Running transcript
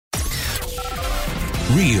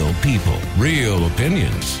Real people, real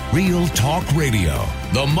opinions, real talk radio.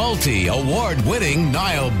 The multi-award-winning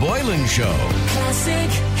Niall Boylan Show. Classic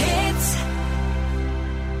hits.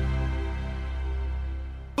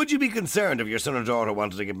 Would you be concerned if your son or daughter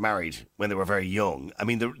wanted to get married when they were very young? I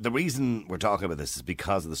mean, the reason we're talking about this is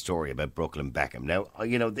because of the story about Brooklyn Beckham. Now,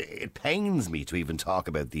 you know, it pains me to even talk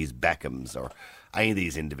about these Beckhams or any of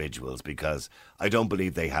these individuals because I don't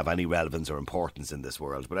believe they have any relevance or importance in this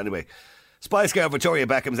world. But anyway, Spice Girl Victoria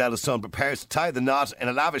Beckham's eldest son prepares to tie the knot in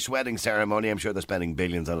a lavish wedding ceremony. I'm sure they're spending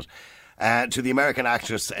billions on it. To the American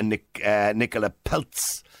actress Nicola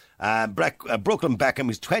Peltz. Brooklyn Beckham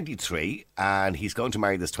is 23 and he's going to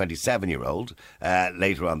marry this 27-year-old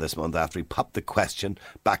later on this month after he popped the question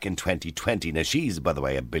back in 2020. Now, she's, by the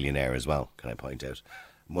way, a billionaire as well, can I point out.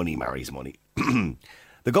 Money marries money.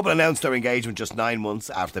 The couple announced their engagement just 9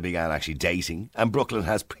 months after they began actually dating, and Brooklyn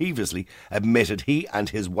has previously admitted he and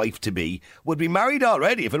his wife-to-be would be married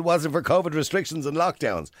already if it wasn't for COVID restrictions and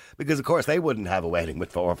lockdowns, because of course they wouldn't have a wedding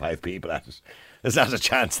with 4 or 5 people at it. There's not a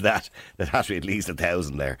chance of that. There'd have to be at least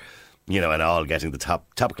 1,000 there, you know, and all getting the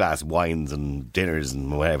top class wines and dinners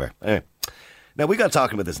and whatever. Anyway. Now, we got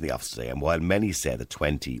talking about this in the office today, and while many said that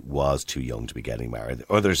 20 was too young to be getting married,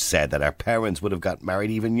 others said that our parents would have got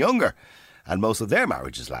married even younger. And most of their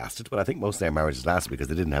marriages lasted. Well, I think most of their marriages lasted because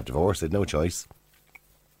they didn't have divorce. They had no choice.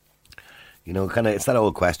 You know, kind of, it's that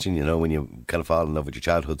old question, you know, when you kind of fall in love with your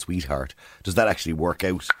childhood sweetheart, does that actually work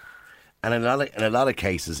out? And in a lot of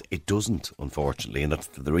cases, it doesn't, unfortunately. And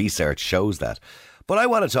the research shows that. But I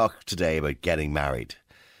want to talk today about getting married.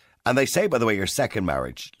 And they say, by the way, your second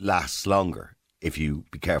marriage lasts longer if you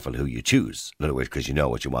be careful who you choose. In other words, because you know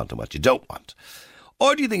what you want and what you don't want.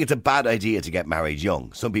 Or do you think it's a bad idea to get married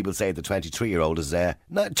young? Some people say the 23-year-old is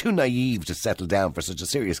not too naive to settle down for such a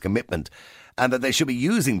serious commitment and that they should be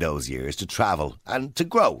using those years to travel and to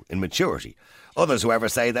grow in maturity. Others, however,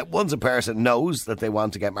 say that once a person knows that they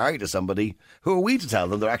want to get married to somebody, who are we to tell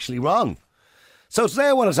them they're actually wrong? So today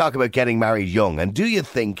I want to talk about getting married young. And do you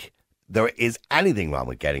think there is anything wrong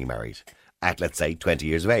with getting married at, let's say, 20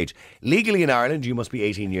 years of age? Legally in Ireland, you must be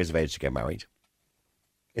 18 years of age to get married.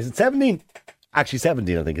 Is it 17? Actually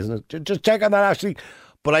 17, I think, isn't it? Just check on that, actually.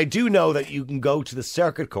 But I do know that you can go to the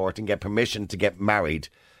circuit court and get permission to get married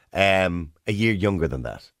a year younger than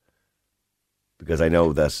that. Because I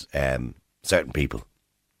know that certain people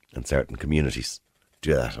and certain communities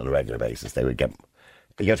do that on a regular basis. They would get...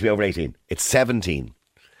 You have to be over 18. It's 17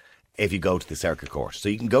 if you go to the circuit court. So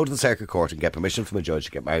you can go to the circuit court and get permission from a judge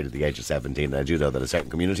to get married at the age of 17. And I do know that a certain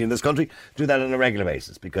community in this country do that on a regular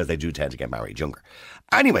basis because they do tend to get married younger.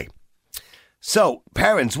 Anyway... So,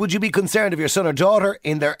 parents, would you be concerned if your son or daughter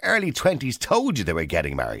in their early 20s told you they were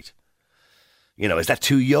getting married? You know, is that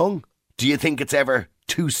too young? Do you think it's ever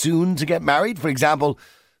too soon to get married? For example,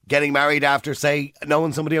 getting married after, say,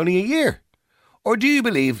 knowing somebody only a year? Or do you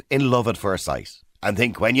believe in love at first sight and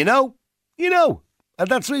think when you know, and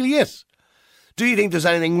that's really it? Do you think there's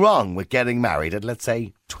anything wrong with getting married at, let's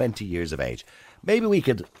say, 20 years of age? Maybe we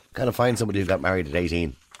could kind of find somebody who got married at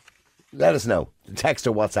 18. Let us know. Text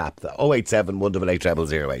or WhatsApp, the 087 188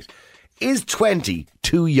 0008. Is 20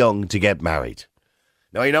 too young to get married?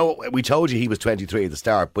 Now, I know we told you he was 23 at the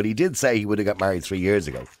start, but he did say he would have got married 3 years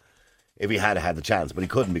ago if he had had the chance, but he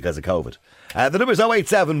couldn't because of COVID. The number is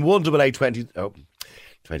 087 188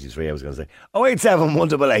 23, I was going to say. 087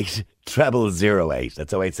 188 0008.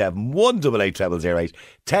 That's 087 188 0008.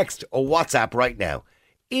 Text or WhatsApp right now.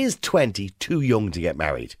 Is 20 too young to get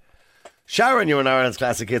married? Sharon, you're in Ireland's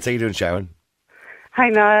Classic Hits. How you doing, Sharon? Hi,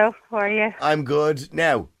 Niall. How are you? I'm good.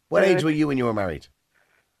 Now, what age were you when you were married?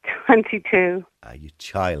 22. You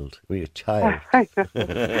child. Were you a child? I know.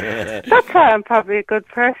 That's why I'm probably a good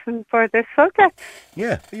person for this subject.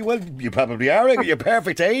 Yeah, well, you probably are. You're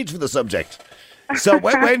perfect age for the subject. So,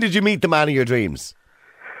 when did you meet the man of your dreams?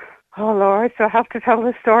 Oh, Lord, so I have to tell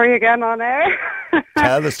the story again on air.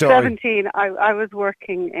 Tell the story. 17, I was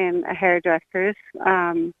working in a hairdresser's.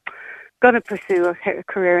 Going to pursue a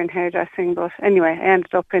career in hairdressing, but anyway, I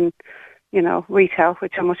ended up in, retail,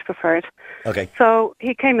 which I much preferred. Okay. So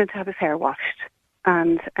he came in to have his hair washed,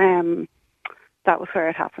 and that was where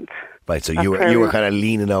it happened. Right, so you were kind of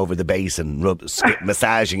leaning over the basin,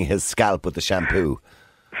 massaging his scalp with the shampoo.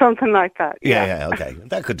 Something like that. Yeah, okay.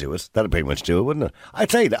 That could do it. That'd pretty much do it, wouldn't it?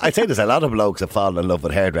 I'd say there's a lot of blokes that fall in love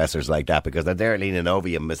with hairdressers like that because they're there leaning over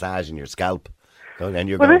you, massaging your scalp. And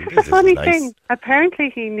you're this is the funny nice thing.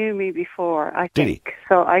 Apparently he knew me before, I think. Did he?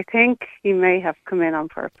 So I think he may have come in on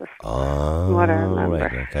purpose. Oh, what I remember.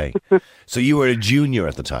 Right, okay. So you were a junior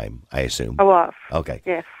at the time, I assume? I was. Okay.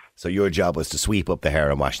 Yes. So your job was to sweep up the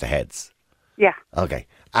hair and wash the heads? Yeah. Okay.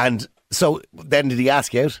 And so then did he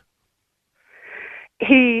ask you out?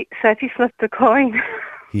 He said he flipped a coin.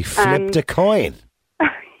 He flipped a coin.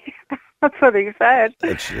 That's what he said. Oh,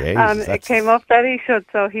 jeez, And it came up that he should,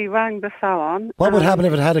 so he rang the salon. What would happen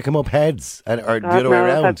if it had to come up heads or the other way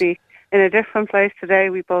around? I'd be in a different place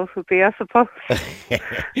today. We both would be, I suppose.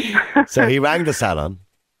 So he rang the salon.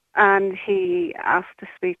 And he asked to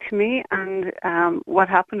speak to me. And what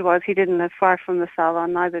happened was he didn't live far from the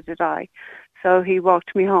salon, neither did I. So he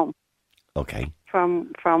walked me home. Okay.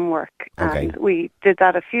 From work. Okay. And we did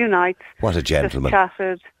that a few nights. What a gentleman. Just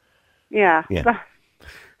chatted. Yeah. Yeah.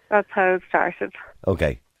 That's how it started.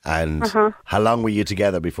 Okay. And how long were you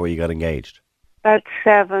together before you got engaged? About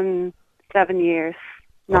 7 years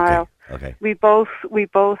now. Okay. We both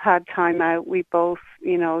had time out. We both,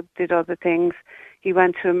 did other things. He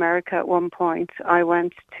went to America at one point. I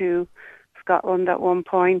went to Scotland at one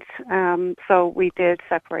point. So we did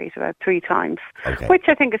separate about 3 times, which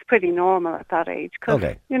I think is pretty normal at that age. Cause,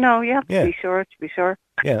 you have to be sure.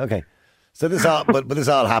 Yeah. Okay. So this all, but this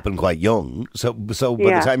all happened quite young. So by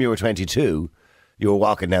the time you were 22, you were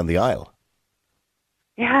walking down the aisle.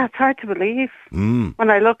 Yeah, it's hard to believe. When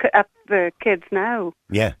I look at the kids now,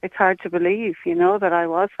 it's hard to believe, that I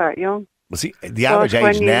was that young. Well, see, the average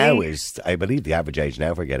age now is, I believe the average age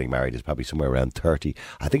now for getting married is probably somewhere around 30.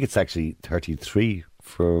 I think it's actually 33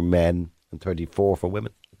 for men and 34 for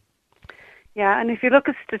women. Yeah, and if you look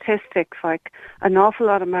at statistics, like an awful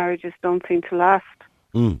lot of marriages don't seem to last.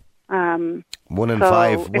 1 in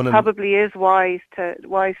 5. It probably is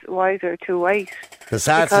wiser to wait. The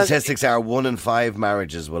sad statistics are 1 in 5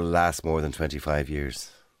 marriages will last more than 25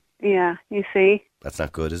 years. Yeah, you see. That's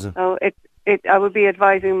not good, is it? So I would be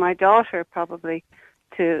advising my daughter probably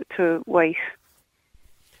to wait.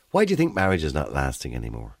 Why do you think marriage is not lasting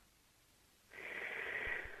anymore?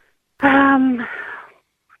 I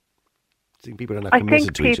think people are not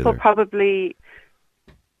committed to each other. I think people probably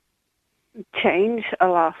change a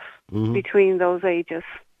lot between those ages.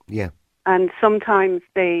 Yeah. And sometimes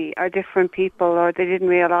they are different people, or they didn't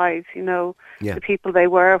realise, the people they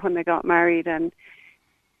were when they got married, and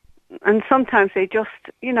sometimes they just,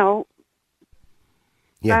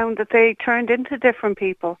 found that they turned into different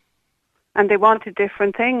people, and they wanted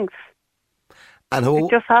different things. And it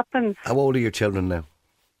just happens. How old are your children now?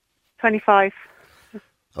 25.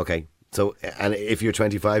 Okay. So, and if your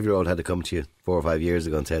 25-year-old had to come to you 4 or 5 years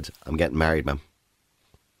ago and said, "I'm getting married, ma'am."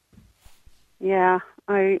 Yeah,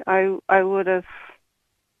 I would have.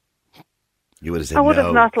 You would have said I would no.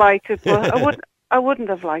 have not liked it, but I wouldn't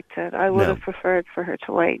have liked it. I would have preferred for her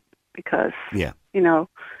to wait because,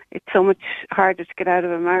 it's so much harder to get out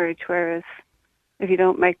of a marriage, whereas if you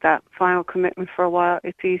don't make that final commitment for a while,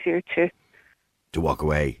 it's easier to walk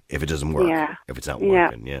away if it doesn't work. Yeah. If it's not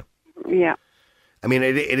working, Yeah. I mean,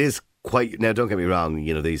 it is quite. Now, don't get me wrong.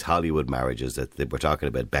 These Hollywood marriages that we're talking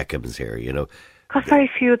about, Beckham's here. Because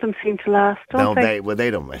very few of them seem to last, don't they?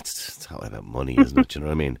 They don't. It's all about money, isn't it? You know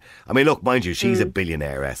what I mean? I mean, look, mind you, she's a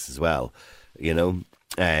billionaireess as well.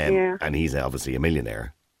 And he's obviously a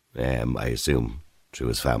millionaire. I assume through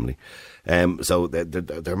his family. So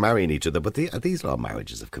they're marrying each other, but these are all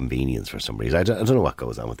marriages of convenience for some reason. I don't know what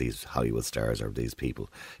goes on with these Hollywood stars or these people.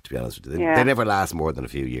 To be honest with you, they never last more than a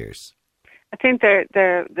few years. I think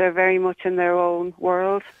they're very much in their own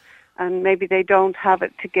world, and maybe they don't have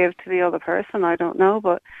it to give to the other person. I don't know,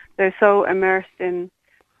 but they're so immersed in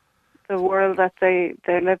the world that they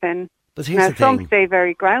live in. But here's the thing. Some stay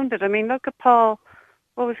very grounded. I mean, look at Paul.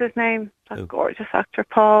 What was his name? That gorgeous actor,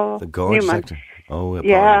 Paul The gorgeous Newman. actor. Oh,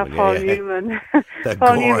 yeah, Paul Newman. The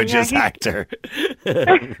Paul gorgeous Newman, actor.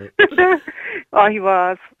 Oh, he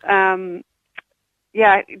was.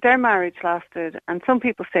 Their marriage lasted, and some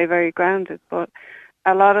people stay very grounded, but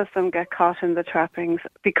a lot of them get caught in the trappings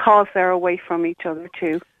because they're away from each other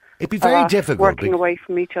too. It'd be very difficult. Working away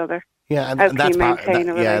from each other. Yeah, and that's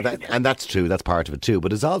that's true. That's part of it too.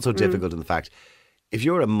 But it's also difficult in the fact, if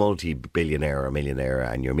you're a multi-billionaire or millionaire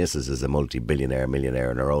and your missus is a multi-billionaire,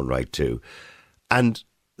 millionaire in her own right too, and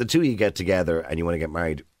the two of you get together and you want to get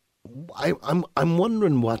married, I'm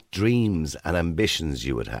wondering what dreams and ambitions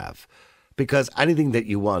you would have. Because anything that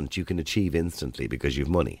you want, you can achieve instantly because you've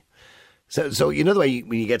money. So the way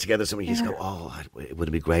when you get together, somebody you just go, "Oh, wouldn't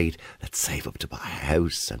it be great? Let's save up to buy a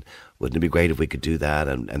house, and wouldn't it be great if we could do that,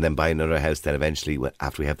 and then buy another house? Then eventually,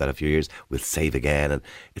 after we have that a few years, we'll save again." And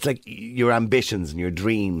it's like your ambitions and your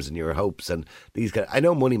dreams and your hopes and these. I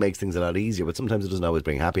know money makes things a lot easier, but sometimes it doesn't always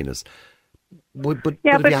bring happiness. But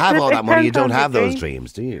if you have all that money, you don't have those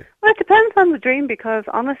dreams, do you? Well, it depends on the dream, because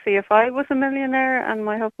honestly, if I was a millionaire and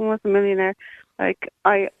my husband was a millionaire, I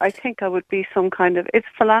think I would be some kind of, it's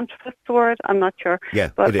philanthropist the word, I'm not sure. Yeah,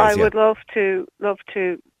 but it is, I would love to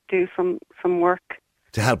do some work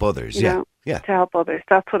to help others. You know? Yeah. to help others.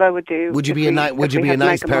 That's what I would do. Would you if be a we- nice? if Would you we be a had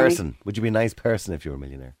nice mega money. person? Would you be a nice person if you were a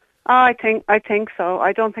millionaire? I think so.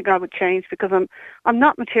 I don't think I would change because I'm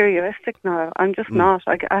not materialistic now. I'm just not.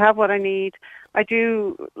 I have what I need. I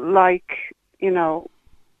do like,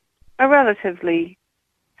 a relatively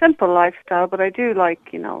simple lifestyle, but I do like,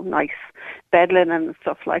 nice bed linen and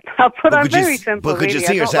stuff like that. But I'm could you very s- simple, but could you really.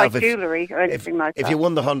 see I don't yourself like jewellery or anything like that. If you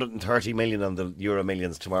won the 130 million on the Euro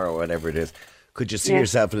Millions tomorrow or whatever it is, could you see Yeah.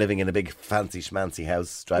 yourself living in a big fancy schmancy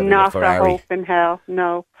house driving a Not a Ferrari? hope in hell.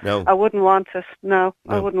 No. No. I wouldn't want it. No,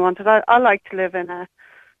 I No. wouldn't want it. I like to live in a,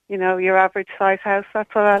 your average size house.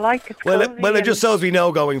 That's what I like. It's Well, cozy it and- just so as we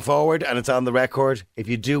know going forward, and it's on the record. If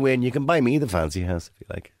you do win, you can buy me the fancy house if you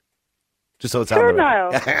like. Just so it's Sure, on the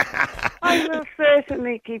Niall. record. I will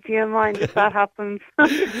certainly keep you in mind if that happens.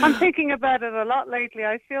 I'm thinking about it a lot lately.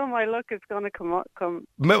 I feel my luck is going to come up.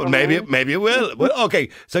 Maybe it will. Well, okay,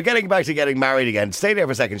 so getting back to getting married again. Stay there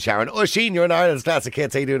for a second, Sharon. Oisín, you're in Ireland's Classic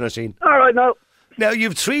Hits. How you doing, Oisín? All right, now. Now,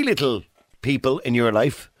 you've 3 little people in your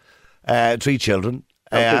life. 3 children.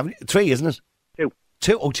 Okay. 3, isn't it? 2.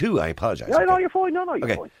 2? Oh, 2, I apologise. Yeah, no, Okay. you're fine. No, you're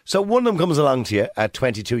Okay, fine. so one of them comes along to you at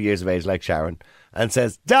 22 years of age, like Sharon, and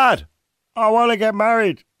says, Dad, I want to get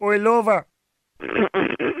married. I love her.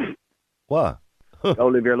 What? Go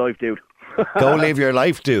live your life, dude. Go live your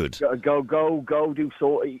life, dude. Go do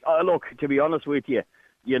so. Look, to be honest with you,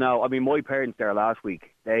 my parents there last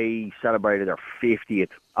week, they celebrated their 50th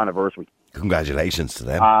anniversary. Congratulations to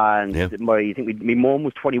them. And Yeah. my mum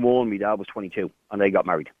was 21, my dad was 22, and they got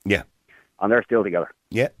married. Yeah. And they're still together.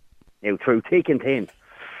 Yeah. Now, through thick and thin.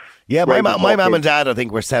 Yeah, my Right, mum before and kids. dad, I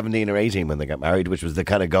think, were 17 or 18 when they got married, which was the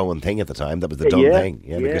kind of going thing at the time. That was the done Yeah, thing.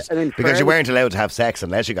 Yeah, yeah, and in because you fairness- weren't allowed to have sex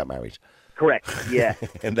unless you got married. Correct, yeah.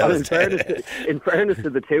 In And those in fairness to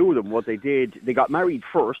the two of them, what they did, they got married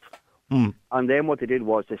first, Hmm. and then what they did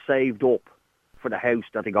was they saved up for the house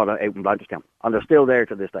that they got out in Blanchardstown. And they're still there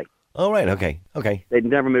to this day. Oh, right, okay. They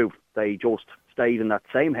never moved. They just stayed in that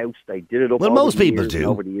same house. They did it up Well, over most the people years and do.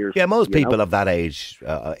 over the years. Yeah, most you know? people of that age,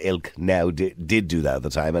 ilk, now did do that at the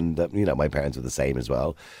time. And, my parents were the same as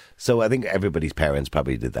well. So I think everybody's parents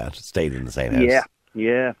probably did that, stayed in the same house.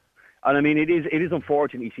 Yeah. And I mean, it is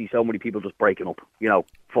unfortunate you see so many people just breaking up,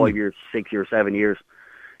 5 years, 6 years, 7 years,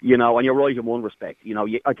 and you're right in one respect.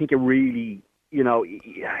 I think you really, you know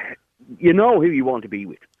who you want to be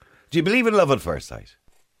with. Do you believe in love at first sight?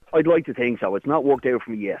 I'd like to think so. It's not worked out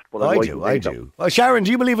for me yet, but I I'd like do. to think so. Oh, Sharon,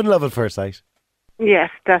 do you believe in love at first sight? Yes,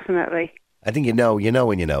 definitely. I think you know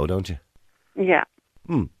when you know, don't you? Yeah.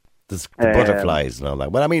 The butterflies and all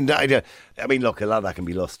that. Well, I mean, look, a lot of that can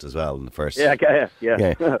be lust as well in the first. Yeah.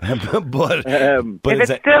 Yeah. but If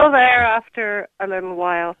it's still there after a little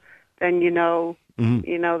while, then you know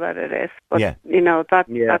that it is. But Yeah.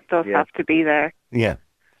 that does Yeah. have to be there. yeah.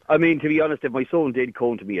 I mean, to be honest, if my son did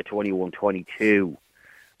come to me at 21, 22,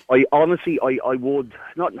 I honestly, I would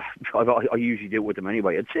not. I usually do it with him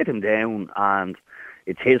anyway. I'd sit him down, and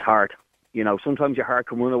it's his heart. Sometimes your heart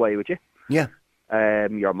can run away with you. Yeah.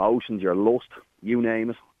 Your emotions, your lust, you name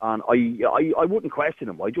it. And I wouldn't question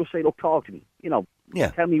him. I just say, look, talk to me. Yeah.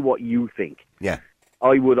 Tell me what you think. Yeah.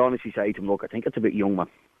 I would honestly say to him, look, I think it's a bit young, man.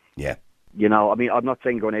 Yeah. I mean, I'm not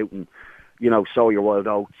saying going out and, sow your wild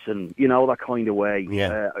oats and, that kind of way.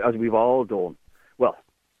 Yeah. As we've all done. Well,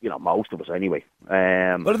 most of us anyway.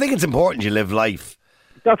 But I think it's important you live life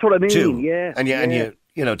That's what I mean, too. yeah. And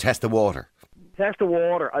you test the water. Test the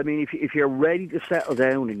water. I mean, if you're ready to settle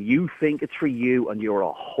down and you think it's for you and you're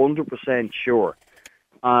 100% sure,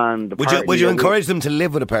 and the Would partner you you're encourage them to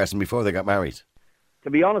live with a person before they got married? with- to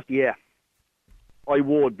be honest, yeah, I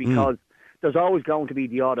would, because there's always going to be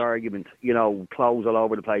the odd argument. Clothes all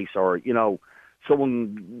over the place, or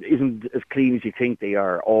someone isn't as clean as you think they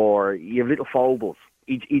are, or you have little foibles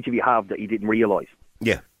each of you have that you didn't realise.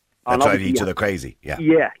 Yeah. That And drive obviously each other crazy. Yeah.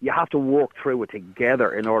 Yeah, you have to work through it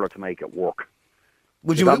together in order to make it work.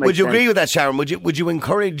 Would Does that you make agree sense? with that, Sharon? Would you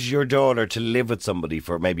encourage your daughter to live with somebody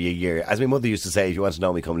for maybe a year? As my mother used to say, if you want to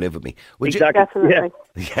know me, come live with me. Would Exactly. Definitely.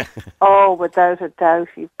 you? Yeah. Oh, without a doubt,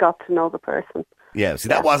 you've got to know the person. Yeah. See,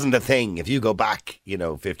 that wasn't a thing. If you go back,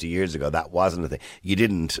 50 years ago, that wasn't a thing. You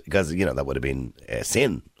didn't, because that would have been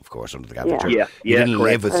sin, of course, under the Catholic Yeah. Church. Yeah, You yeah, didn't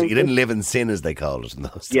correct. live. You didn't live in sin, as they called it in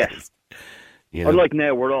those Yes. days. Unlike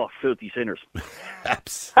now, we're all filthy sinners.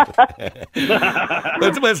 Perhaps. Well,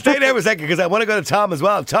 stay there for a second because I want to go to Tom as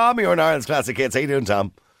well. Tom, you're in Ireland's Classic Hits. How you doing,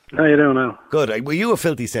 Tom? How you doing now? Good. Were you a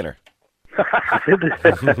filthy sinner?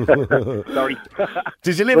 Sorry.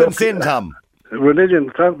 Did you live in sin, Tom? Religion,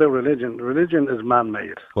 talk about religion. Religion is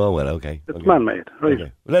man-made. Well, okay. It's man-made, right?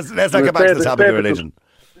 Okay. Let's not get back to the topic of religion.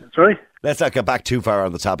 Sorry? Let's not get back too far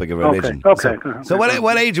on the topic of religion. Okay. So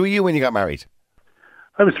what age were you when you got married?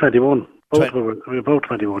 I was 21. Twen- We were both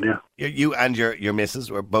 21, yeah. You and your missus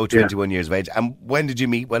were both Yeah. 21 years of age. And when did you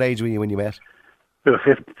meet? What age were you when you met? We were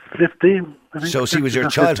 15, I think. So she was your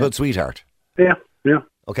childhood sweetheart. Yeah, yeah.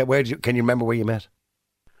 Okay, can you remember where you met?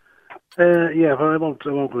 Yeah, but I won't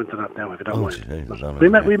go into that now if you don't Oh, mind.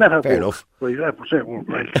 geez, We met at Fair work. enough. Well, yeah, sure, well,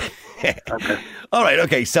 right. Okay. All right,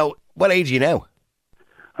 okay. So what age are you now?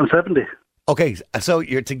 I'm 70. Okay, so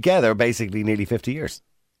you're together basically nearly 50 years.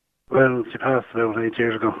 Well, she passed about 8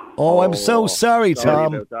 years ago. Oh, I'm so sorry,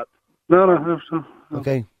 Tom. about that. No.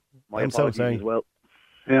 Okay. My I'm so apologies sorry. as well.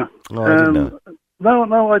 Yeah. Oh, I didn't know.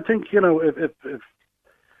 No, I think, if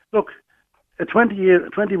look, a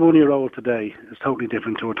 21-year-old today is totally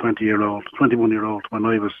different to a 21-year-old when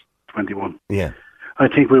I was 21. Yeah. I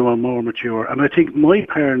think we were more mature, and I think my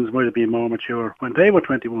parents might have been more mature when they were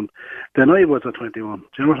 21 than I was at 21. Do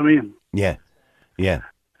you know what I mean? Yeah. Yeah.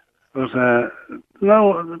 But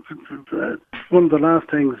no, one of the last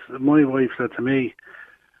things my wife said to me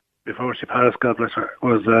before she passed, God bless her,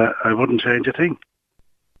 was I wouldn't change a thing.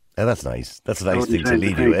 Oh, that's nice. That's a I nice wouldn't thing to change a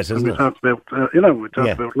leave thing. you with, And isn't we it? talked about, we talked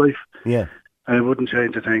Yeah. about life. Yeah. I wouldn't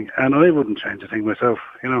change a thing, and I wouldn't change a thing myself.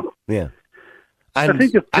 Yeah. And,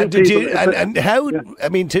 think if two and did you? people- And how? Yeah. I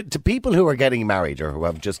mean, to people who are getting married or who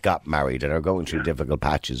have just got married and are going through difficult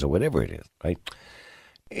patches or whatever it is, right?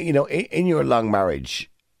 In your long marriage,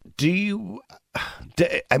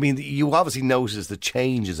 I mean, you obviously notice the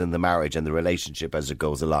changes in the marriage and the relationship as it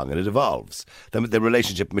goes along, and it evolves. The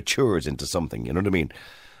relationship matures into something. You know what I mean?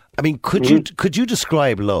 I mean, could you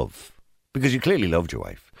describe love? Because you clearly loved your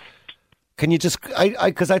wife. Can you just?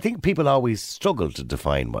 Because I think people always struggle to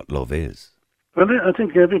define what love is. Well, I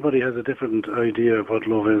think everybody has a different idea of what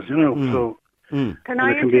love is, So Can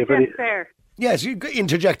I it can be a interject very- there? Yes, you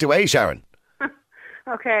interject away, Sharon.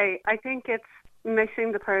 Okay, I think it's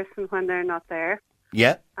missing the person when they're not there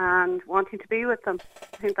Yeah, and wanting to be with them.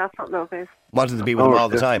 I think that's what love is. wanted to be with them all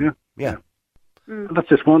the time. Yeah. That's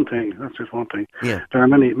just one thing. Yeah. There are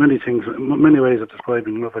many things, many ways of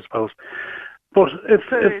describing love, I suppose. But That's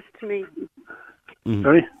what it is to me.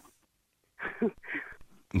 sorry.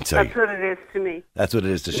 Sorry. That's what it is to me. That's what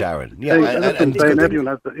it is to Sharon. Yeah, Hey, and that's it's insane. good that- Everyone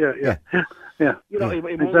has that. Yeah. You know,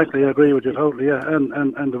 Exactly. I agree with you totally. Yeah,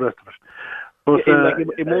 and the rest of it. But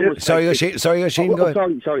Sorry, Oisin, go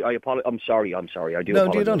ahead. Sorry. I'm sorry. I do. No,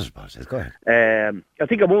 apologize. you don't apologize. Go ahead. I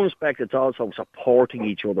think in one respect it's also supporting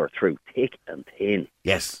each other through thick and thin.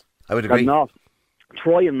 Yes, I would And agree.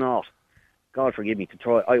 try and not, God forgive me, to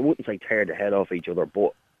try, I wouldn't say tear the head off each other,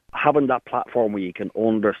 but having that platform where you can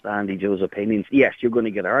understand each other's opinions. Yes, you're going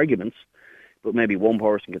to get arguments, but maybe one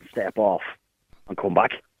person can step off and come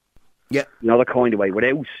back. Yeah. That kind of way,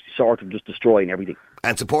 without sort of just destroying everything.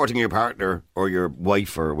 And supporting your partner or your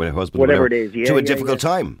wife or husband, Whatever it is, to a difficult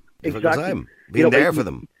time. Difficult Exactly. time. Being there for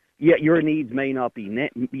them. Yeah, your needs may not be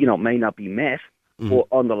met, but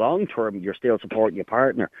on the long term, you're still supporting your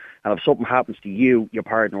partner. And if something happens to you, your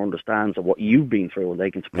partner understands what you've been through and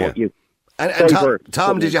they can support you. And Sorry for-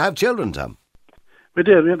 Tom, did you have children, Tom? we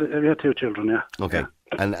did. We had 2 children. Yeah. Okay.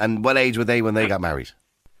 And what age were they when they got married?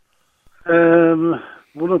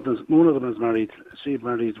 One of them is married. She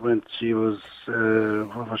married when she was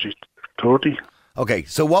what was she, 30? Okay,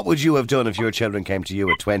 so what would you have done if your children came to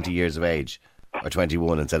you at 20 years of age or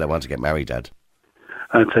 21 and said, I want to get married, Dad?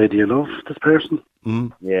 I'd say, do you love this person?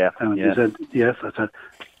 Yeah. And yeah. he said, yes. I said,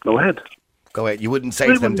 go ahead. Go ahead. You wouldn't say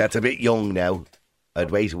to them, that's a bit young now.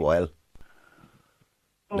 I'd wait a while.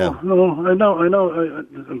 No. No, I know.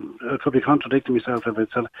 I could be contradicting myself if I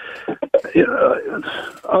said.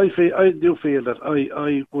 I do feel that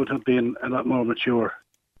I would have been a lot more mature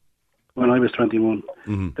when I was 21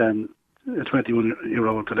 than a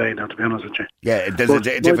 21-year-old today. Now, to be honest with you. Yeah, there's But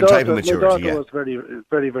a different type of maturity. My daughter Yeah. was very,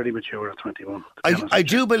 very, very mature at 21. I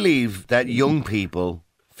do believe that young people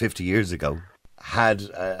 50 years ago had,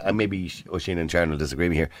 and maybe Oisin and Sharon will disagree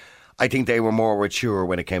with me here, I think they were more mature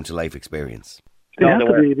when it came to life experience. They No, had they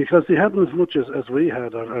to were. be, because they hadn't as much as we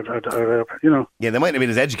had, or Yeah, they might not have been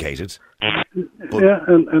as educated, yeah,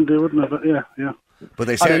 and they wouldn't have, yeah. but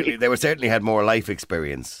they certainly had more life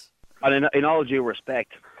experience. And in all due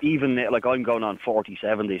respect, even like I'm going on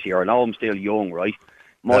 47 this year, I know I'm still young, right?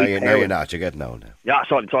 No, you're not. You're getting old now. Yeah,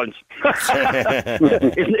 sorry. Listen,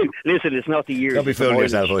 it's not the years. Don't be it's the fooling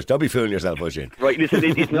mileage. yourself, Oisin. Don't be fooling yourself, Oisin. Right, listen,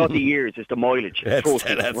 it's not the years, it's the mileage. Trust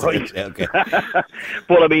me, That's right? it. Okay.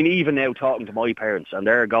 But I mean, even now talking to my parents, and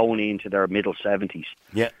they're going into their middle 70s,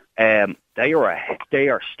 Yeah. they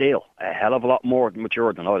are still a hell of a lot more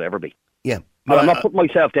mature than I'll ever be. Yeah. And I'm not putting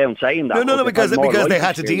myself down saying that. No, because I've more they life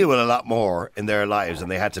had to deal experience. with a lot more in their lives,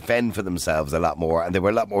 and they had to fend for themselves a lot more, and they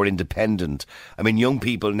were a lot more independent. I mean, young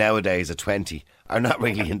people nowadays at 20 are not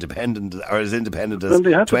really independent, or as independent as Well,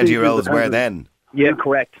 they have to be 20-year-olds were independent. then. Yeah,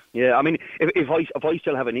 correct. Yeah, I mean, if I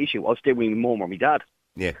still have an issue, I'll stay with my mum or my dad.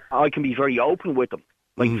 Yeah. I can be very open with them,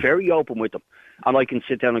 very open with them, and I can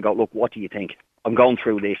sit down and go, look, what do you think? I'm going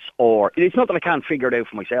through this, or it's not that I can't figure it out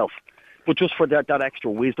for myself, but just for that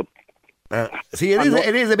extra wisdom. See,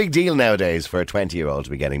 it is a big deal nowadays for a 20-year-old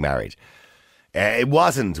to be getting married. It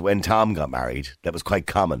wasn't when Tom got married. That was quite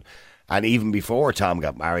common. And even before Tom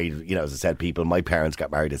got married, you know, as I said, my parents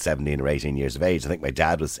got married at 17 or 18 years of age. I think my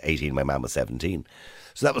dad was 18, my mum was 17.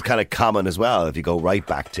 So that was kind of common as well, if you go right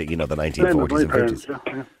back to, you know, the 1940s and 50s.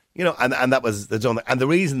 Yeah. You know, and that was the done thing. And the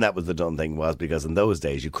reason that was the done thing was because in those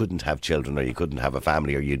days you couldn't have children, or you couldn't have a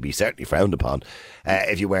family, or you'd be certainly frowned upon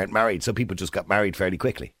if you weren't married. So people just got married fairly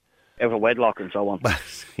quickly. Out of wedlock and so on.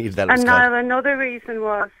 And now another reason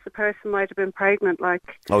was the person might have been pregnant, like...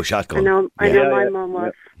 Oh, shotgun. I know my mum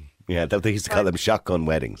was. Yeah, they used to call them shotgun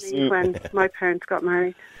weddings. When my parents got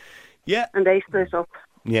married. Yeah. And they split up.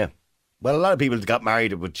 Yeah. Well, a lot of people got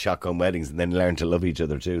married with shotgun weddings and then learned to love each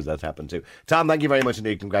other too. That's happened too. Tom, thank you very much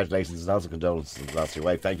indeed. Congratulations and also condolences to the loss of your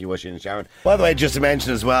wife. Thank you, Oisin and Sharon. By the way, just to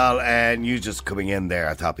mention as well, and you just coming in there,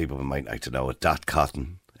 I thought people might like to know it. Dot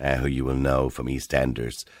Cotton, who you will know from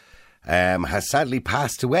EastEnders, has sadly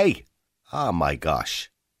passed away. Oh my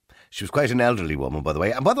gosh. She was quite an elderly woman, by the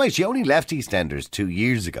way. And by the way, she only left EastEnders 2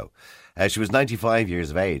 years ago. She was 95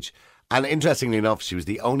 years of age. And interestingly enough, she was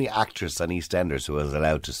the only actress on EastEnders who was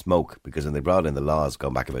allowed to smoke, because when they brought in the laws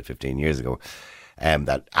going back about 15 years ago,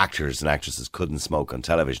 that actors and actresses couldn't smoke on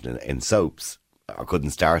television in soaps, or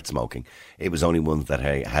couldn't start smoking. It was only ones that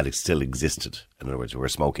had still existed. In other words, who were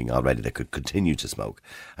smoking already, that could continue to smoke.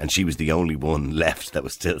 And she was the only one left that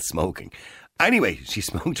was still smoking. Anyway, she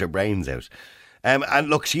smoked her brains out. And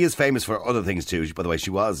look, she is famous for other things too. By the way, she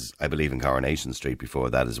was, I believe, in Coronation Street before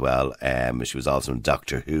that as well. She was also in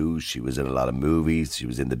Doctor Who. She was in a lot of movies. She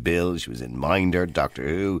was in The Bill. She was in Minder, Doctor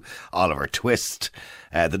Who, Oliver Twist,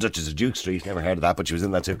 The Duchess of Duke Street. Never heard of that, but she was in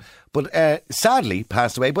that too. But sadly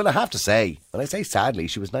passed away. But I have to say, when I say sadly,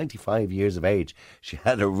 she was 95 years of age. She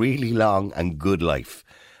had a really long and good life,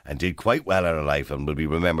 and did quite well in her life, and will be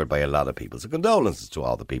remembered by a lot of people. So condolences to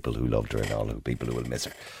all the people who loved her and all the people who will miss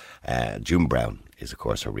her. June Brown is, of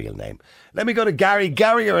course, her real name. Let me go to Gary.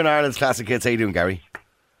 Gary, you're in Ireland's Classic Hits. How you doing, Gary?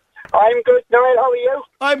 I'm good, Noel. How are you?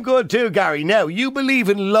 I'm good too, Gary. Now, you believe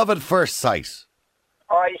in love at first sight?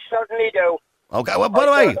 I certainly do. Okay, well, by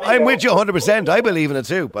the way, I'm with you 100%. I believe in it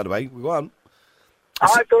too, by the way. Go on.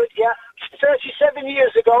 Good, yeah. 37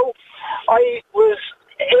 years ago, I was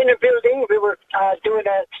in a building. We were doing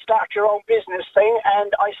a start your own business thing,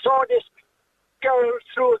 and I saw this girl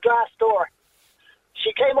through a glass door.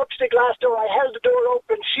 She came up to the glass door. I held the door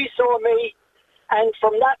open. She saw me, and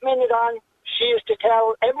from that minute on, she used to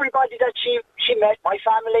tell everybody that she met, my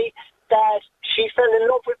family, that she fell in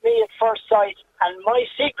love with me at first sight. And my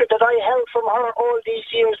secret that I held from her all these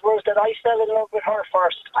years was that I fell in love with her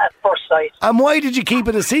at first sight. And why did you keep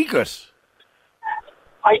it a secret?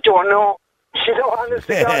 I don't know. You know,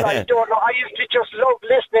 honestly, God, I don't know. I used to just love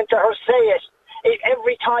listening to her say it.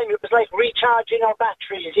 Every time it was like recharging our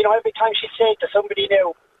batteries. You know, every time she'd say it to somebody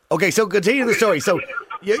new. Okay, so continue the story. So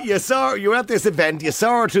you saw her, you were at this event, you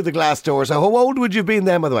saw her through the glass door. So how old would you have been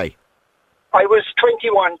then, by the way? I was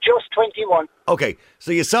 21, just 21. Okay,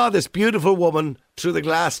 so you saw this beautiful woman through the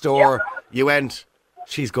glass door. Yeah. You went,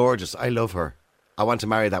 she's gorgeous. I love her. I want to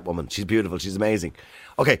marry that woman. She's beautiful. She's amazing.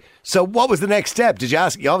 Okay, so what was the next step? Did you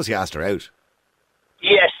ask? You obviously asked her out.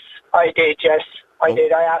 Yes, I did. Yes, I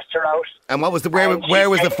did. I asked her out. And what was where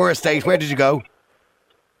was the first date? Where did you go?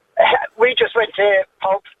 We just went to a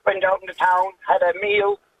pub, went out in the town, had a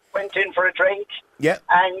meal, went in for a drink. Yeah.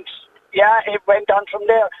 And yeah, it went on from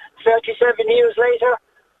there. 37 years later,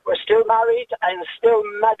 we're still married and still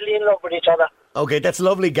madly in love with each other. Okay, that's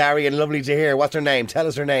lovely, Gary, and lovely to hear. What's her name? Tell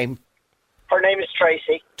us her name. Her name is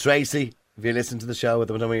Tracy. Tracy, if you listen to the show at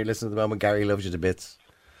the moment, you're listening to the moment, Gary loves you to bits.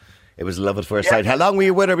 It was love at first sight. How long were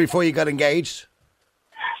you with her before you got engaged?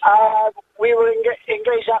 We were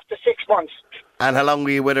engaged after 6 months. And how long were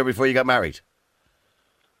you with her before you got married?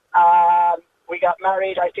 We got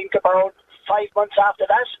married, I think, about 5 months after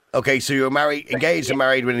that. Okay, so you were engaged and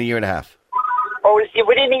married within a year and a half. Oh,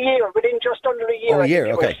 within a year, within just under a year. Oh, a year,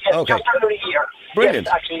 okay. Yes, Okay. just under a year. Brilliant.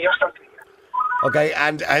 Yes, actually, just under a year. Okay,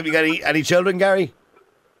 and have you got any children, Gary?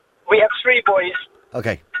 We have 3 boys.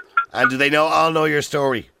 Okay. And do they all know your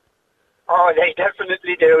story? Oh, they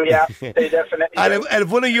definitely do, yeah. They definitely do. And if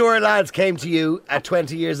one of your lads came to you at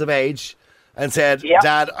 20 years of age and said, Yeah.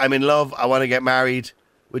 Dad, I'm in love, I want to get married,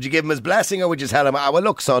 would you give him his blessing or would you tell him, well,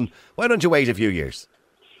 look, son, why don't you wait a few years?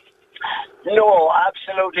 No,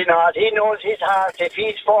 absolutely not. He knows his heart. If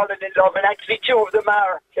he's fallen in love, and actually two of them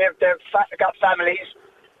are, they've got families.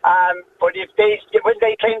 But when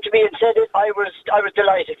they came to me and said it, I was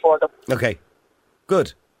delighted for them. Okay,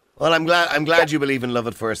 good. Well, I'm glad you believe in love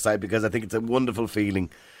at first sight, because I think it's a wonderful feeling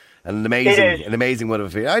and an amazing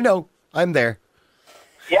wonderful feeling. I know, I'm there.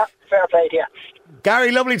 Yeah, fair play to you.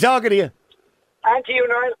 Gary, lovely talking to you. And to you,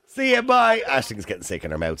 Niall. See you, bye. Ashling's getting sick in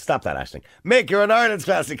her mouth. Stop that, Aishling. Mick, you're an Ireland's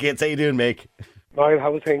Classic Hits. How you doing, Mick? Niall,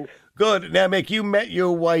 how are things? Good. Now, Mick, you met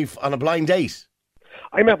your wife on a blind date.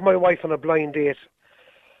 I met my wife on a blind date.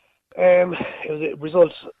 It was a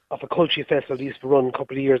result of a Culture Festival they used to run a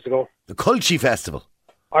couple of years ago. The Culture Festival?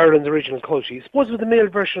 Ireland's original Culture. I suppose it was the male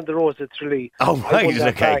version of the Rose at Tralee. Oh, I won right,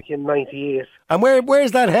 that okay. back in 98. And where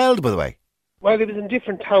is that held, by the way? Well, it was in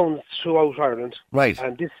different towns throughout Ireland. Right.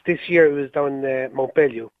 And this year it was down Mount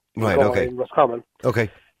Bellew. Right, okay. In Roscommon.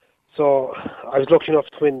 Okay. So I was lucky enough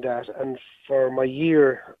to win that, and for my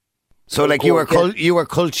year... So, like, you were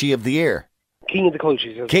Culture of the Year? King of the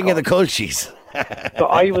Cultures. King of the Cultures. So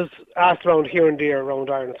I was asked around here and there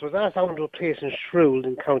around Ireland. So I was asked down to a place in Shrewell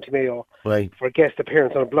in County Mayo for a guest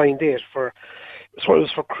appearance on a blind date so it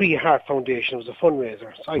was for Cree Heart Foundation. It was a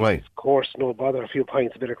fundraiser. So I, of course, no bother, a few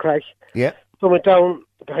pints, a bit of crack. Yeah. So I went down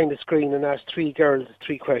behind the screen and asked three girls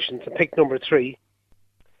 3 questions and picked number 3.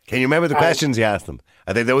 Can you remember the questions you asked them?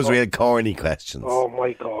 I think those real corny questions. Oh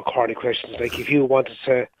my God, corny questions. Like if you wanted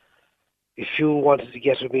to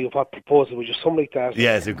get with me, what proposal would you, something like that?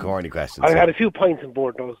 Yeah, some corny questions. I had a few pints on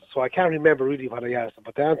board those, so I can't remember really what I asked them,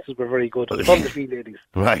 but the answers were very good from the 3 ladies.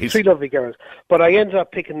 Right. 3 lovely girls. But I ended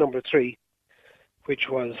up picking number 3, which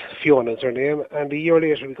was Fiona, is her name, and a year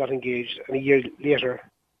later we got engaged, and a year later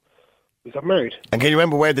we got married. And can you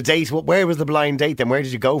remember where was the blind date then? Where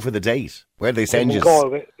did you go for the date? Where did they send you? It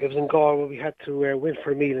was in Galway. We had to went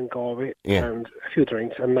for a meal in Galway and a few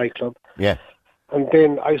drinks and a nightclub. Yeah. And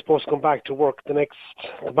then I was supposed to come back to work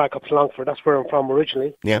come back up to Longford. That's where I'm from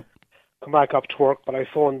originally. Yeah. Come back up to work, but I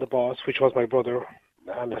phoned the boss, which was my brother,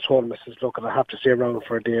 and I told him, I said, look, I have to stay around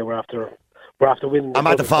for a day. We're after winning. I'm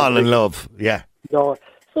at the fall in love. Yeah. No.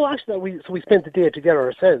 So actually, we spent the day together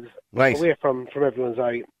ourselves, right, away from everyone's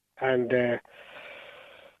eye. And I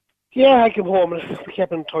came home and we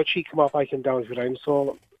kept in touch. She came up, I came down a few times.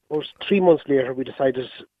 So it was 3 months later we decided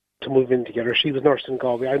to move in together. She was nursing in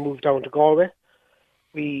Galway. I moved down to Galway.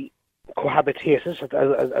 We cohabitated,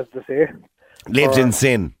 as they say. Lived in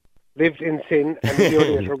sin. And a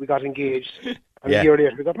year later we got engaged. And a year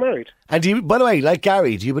later we got married. And by the way, like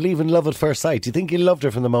Gary, do you believe in love at first sight? Do you think you loved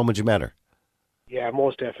her from the moment you met her? Yeah,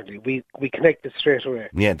 most definitely. We connected straight away.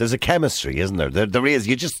 Yeah, there's a chemistry, isn't there? There is.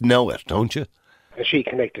 You just know it, don't you? And she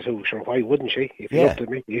connected too. Sure, why wouldn't she? If you looked at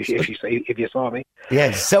me, if you saw me.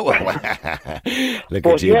 Yeah. So look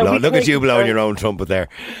at you blowing your own trumpet there.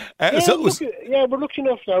 We're lucky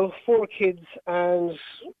enough now. 4 kids, and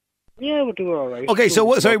we're doing all right. Okay,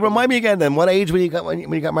 so remind me again then. What age when you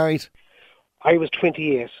got married? I was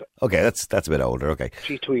 28. Okay, that's a bit older. Okay.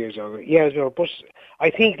 She's 2 years younger. Yeah, but I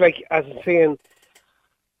think, like as I'm saying,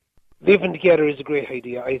 living together is a great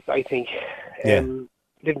idea. I think.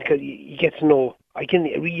 Living because you get to know.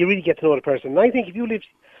 You really get to know the person. And I think if you live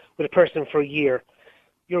with a person for a year,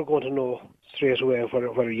 you're going to know straight away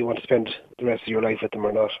whether you want to spend the rest of your life with them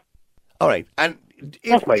or not. All right, and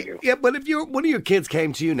that's my view. Yeah, but if one of your kids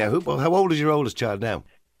came to you now, how old is your oldest child now?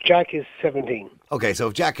 Jack is 17. Okay, so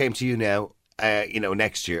if Jack came to you now,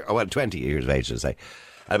 next year, 20 years of age, let's say,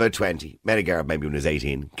 at about 20, met a girl maybe when he was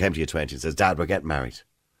 18, came to you at 20 and says, Dad, we're getting married.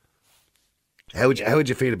 How would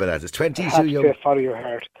you feel about that? Is 20 too young? Follow your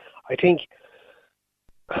heart. I think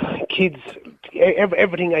kids,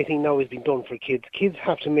 everything I think now is being done for kids. Kids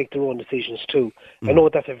have to make their own decisions too. I know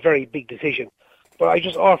that's a very big decision, but I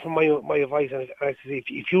just offer my advice, and I say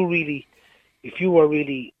if you are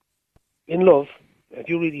really in love, if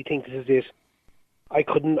you really think this is it, I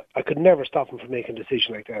could never stop him from making a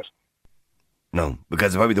decision like that. No,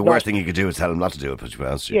 because probably the worst thing you could do is tell him not to do it, but to be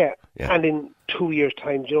honest with you. Yeah, and in 2 years'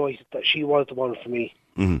 time, that she was the one for me.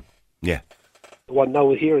 Mm-hmm. Yeah. The one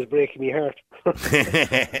now here is breaking my heart.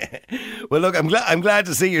 Well, look, I'm glad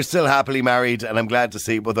to see you're still happily married, and I'm glad to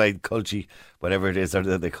see Culture, whatever it is, or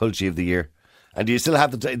the Culture of the Year. And do you still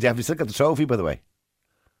have have you still got the trophy, by the way?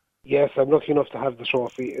 Yes, I'm lucky enough to have the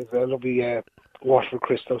trophy. It's a lovely Waterford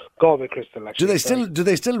crystal, Galway crystal. Actually, do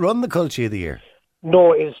they still run the Culture of the Year?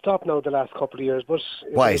 No, it's stopped now the last couple of years. But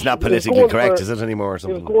why? It's not politically correct, is it, anymore or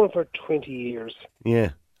something? It was going for 20 years.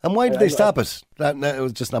 Yeah. And why did they stop it? It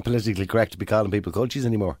was just not politically correct to be calling people cultures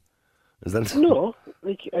anymore. Is that No.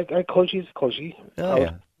 like a culture is a culture. Oh,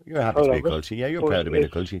 yeah. You're happy to be a culture. Yeah, you're proud of being a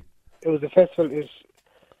culture. It was a festival.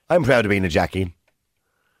 I'm proud of being a Jackie.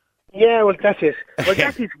 Yeah, well, that's it. Well,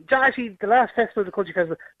 actually, the last festival, the Country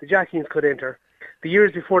Festival, the Jackies could enter. The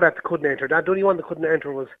years before that, they couldn't enter. The only one that couldn't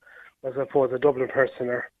enter was I suppose, a Dublin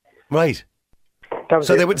person. Right.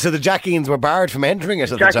 So the Jackies were barred from entering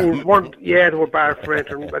it at the time? Weren't, yeah, they were barred from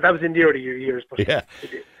entering. But that was in the early years. But yeah,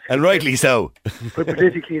 and rightly so. But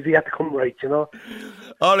politically, they had to come right, you know.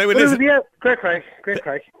 All right, well, listen. Yeah, great crack.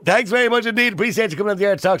 Thanks very much indeed. Appreciate you coming on the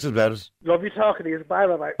air to talk to us about it. Love you talking to you. Bye.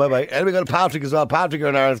 Bye. And we got Patrick as well. Patrick, you're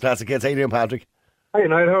in Ireland's Classic Hits. How you doing, Patrick? Hi,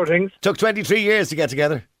 Niall. How are things? Took 23 years to get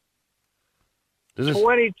together.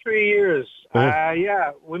 23 years.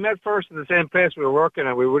 Yeah, we met first in the same place we were working,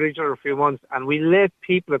 and we were with each other a few months, and we let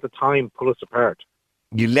people at the time pull us apart.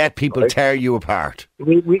 You let people tear you apart?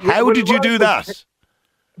 How did you do that?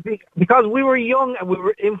 Because we were young and we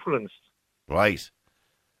were influenced. Right.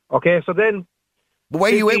 Okay, so then... But were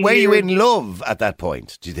you in love at that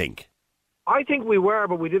point, do you think? I think we were,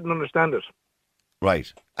 but we didn't understand it.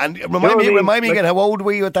 Right. And remind me again, how old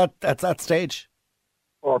were you at that stage?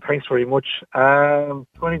 Oh, thanks very much.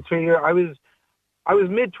 23 years. I was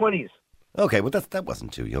mid-20s. Okay, well that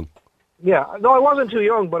wasn't too young. Yeah, no, I wasn't too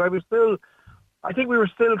young, but I think we were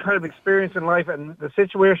still kind of experiencing life, and the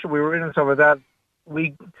situation we were in and stuff like that.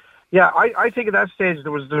 I think at that stage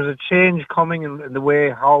there was a change coming in the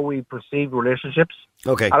way how we perceived relationships.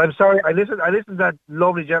 Okay. And I'm sorry, I listened to that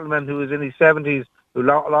lovely gentleman who was in his 70s who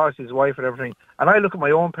lost his wife and everything, and I look at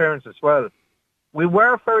my own parents as well. We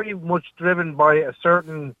were very much driven by a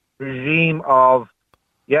certain regime of,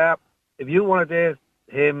 if you want to date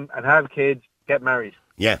him and have kids, get married.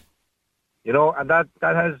 Yeah. You know, and that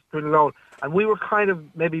has been low. And we were kind of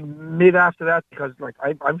maybe mid after that because, like,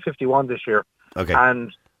 I'm 51 this year. Okay.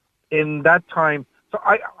 And in that time, so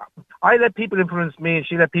I let people influence me and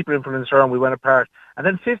she let people influence her and we went apart. And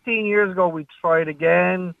then 15 years ago, we tried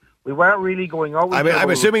again. We weren't really going out. I'm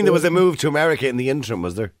assuming there was a move to America in the interim,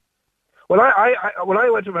 was there? Well, I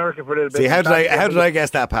went to America for a little bit. See, how did I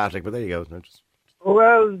guess that, Patrick? But there you go.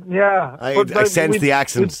 Well, yeah. I sense the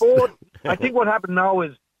accents. I think what happened now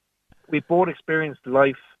is we both experienced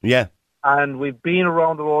life. Yeah. And we've been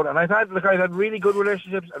around the road. And I've had really good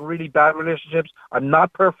relationships and really bad relationships. I'm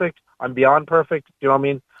not perfect. I'm beyond perfect. Do you know what I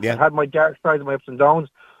mean? Yeah. I've had my dark sides and my ups and downs.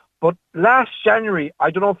 But last January,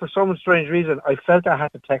 I don't know, for some strange reason, I felt I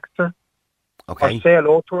had to text her. Okay. Or say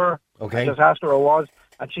hello to her. Okay. I just asked her how I was.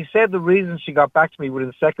 And she said the reason she got back to me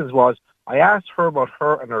within seconds was I asked her about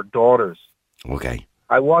her and her daughters. Okay.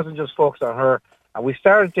 I wasn't just focused on her. And we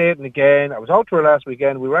started dating again. I was out to her last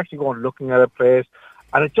weekend. We were actually going looking at a place.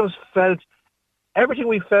 And it just felt, everything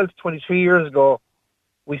we felt 23 years ago,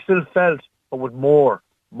 we still felt, but with more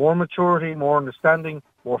maturity, more understanding,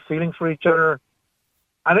 more feeling for each other.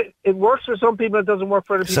 And it works for some people, it doesn't work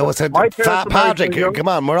for other people. So Patrick, come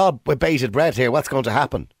on, we're all with bated breath here. What's going to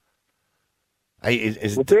happen?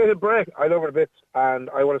 With bated breath, I love her a bit, and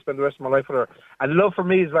I want to spend the rest of my life with her. And love for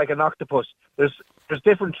me is like an octopus. There's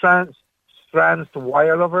different strands to why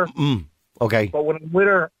I love her. Okay. But when I'm with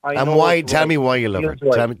her, I know. And why? Tell me why you love her.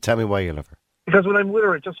 Right. Tell me why you love her. Because when I'm with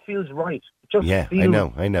her, it just feels right. It just feels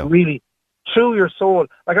I know. Really, through your soul.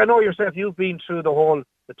 Like I know yourself, you've been through the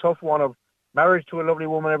tough one of marriage to a lovely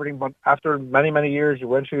woman, everything. But after many, many years, you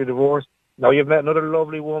went through your divorce. Now you've met another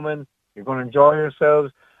lovely woman. You're going to enjoy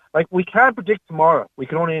yourselves. Like, we can't predict tomorrow. We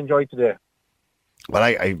can only enjoy today. Well,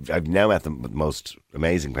 I've now met the most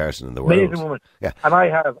amazing person in the world. Amazing woman. Yeah. And I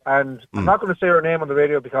have. And I'm not going to say her name on the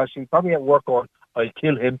radio because she's probably at work on, I'll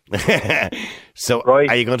kill him. So, right?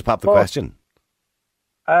 Are you going to pop the question?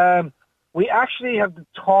 We actually have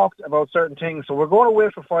talked about certain things. So we're going to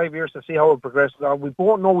wait for 5 years to see how it progresses on. We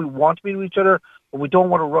both know we want to be with each other, but we don't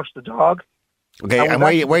want to rush the dog. Okay, and where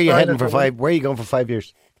are you heading for 5? Where are you going for 5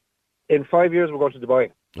 years? In 5 years, we're going to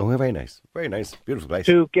Dubai. Oh, very nice. Very nice. Beautiful place.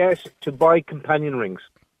 To buy companion rings.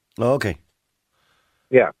 Oh, okay.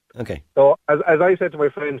 Yeah. Okay. So, as I said to my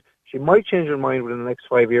friend, she might change her mind within the next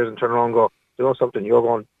 5 years and turn around and go, you know something, you're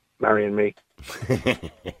going marrying me.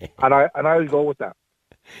 and I'll go with that.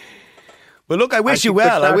 Well, look, I wish you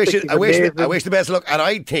well. I wish the best luck. And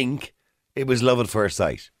I think it was love at first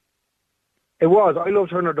sight. It was. I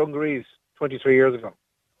loved her in her dungarees 23 years ago.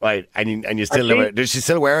 Right. And you still love her. Does she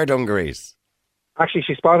still wear her dungarees? Actually,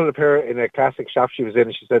 she spotted a pair in a classic shop she was in,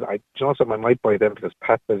 and she said, "I you know something, I might buy them because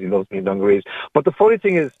Pat says he loves me in dungarees." But the funny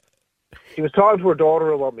thing is, she was talking to her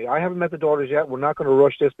daughter about me. I haven't met the daughters yet. We're not going to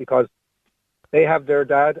rush this because they have their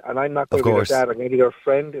dad, and I'm not going to be their dad. I'm going to be their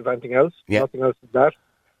friend, if anything else. Yeah. Nothing else than that.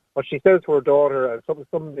 But she said to her daughter, and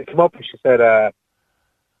something came up, and she said,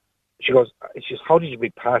 she goes, how did you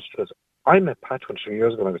meet Pat? She goes, I met Pat 23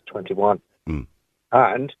 years ago when I was 21.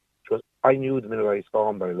 And she goes, I knew the minute I saw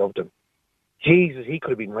him that I loved him. Jesus, he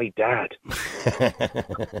could have been my dad.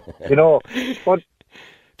 You know, but...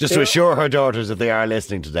 Just to assure her daughters, if they are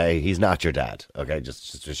listening today, he's not your dad. Okay,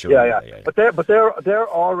 just to assure them. Yeah. But they're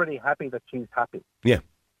already happy that she's happy. Yeah.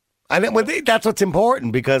 And that's what's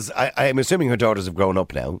important, because I'm assuming her daughters have grown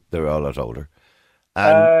up now. They're all a lot older.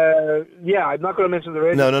 Yeah, I'm not going to mention the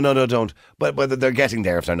age. No, don't. But they're getting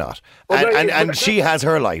there if they're not. And she has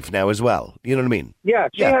her life now as well. You know what I mean? Yeah,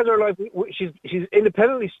 she has her life. She's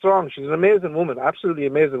independently strong. She's an amazing woman, absolutely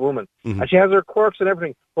amazing woman. And she has her quirks and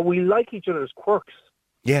everything. But we like each other's quirks.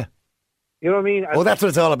 Yeah. You know what I mean? Well, that's what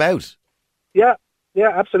it's all about. Yeah,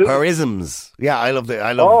 absolutely. Her isms. Yeah, I love.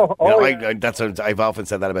 That's what I've often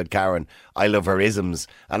said that about Karen. I love her isms,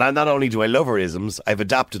 and not only do I love her isms, I've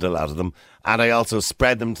adopted a lot of them, and I also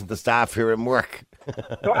spread them to the staff here in work.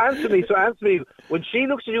 So answer me. When she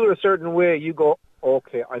looks at you in a certain way, you go,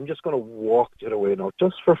 "Okay, I'm just going to walk the other way now,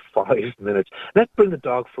 just for 5 minutes. Let's bring the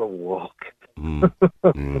dog for a walk."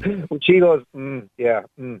 When she goes,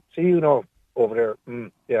 see, you know, over there,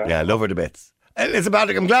 yeah, love her to bits. Listen,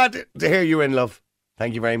 Patrick, I'm glad to hear you're in love.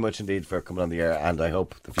 Thank you very much indeed for coming on the air, and I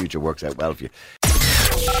hope the future works out well for you.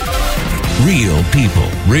 Real people,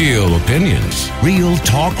 real opinions, real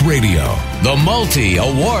talk radio. The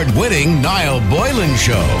multi-award-winning Niall Boylan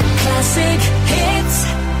Show. Classic hits.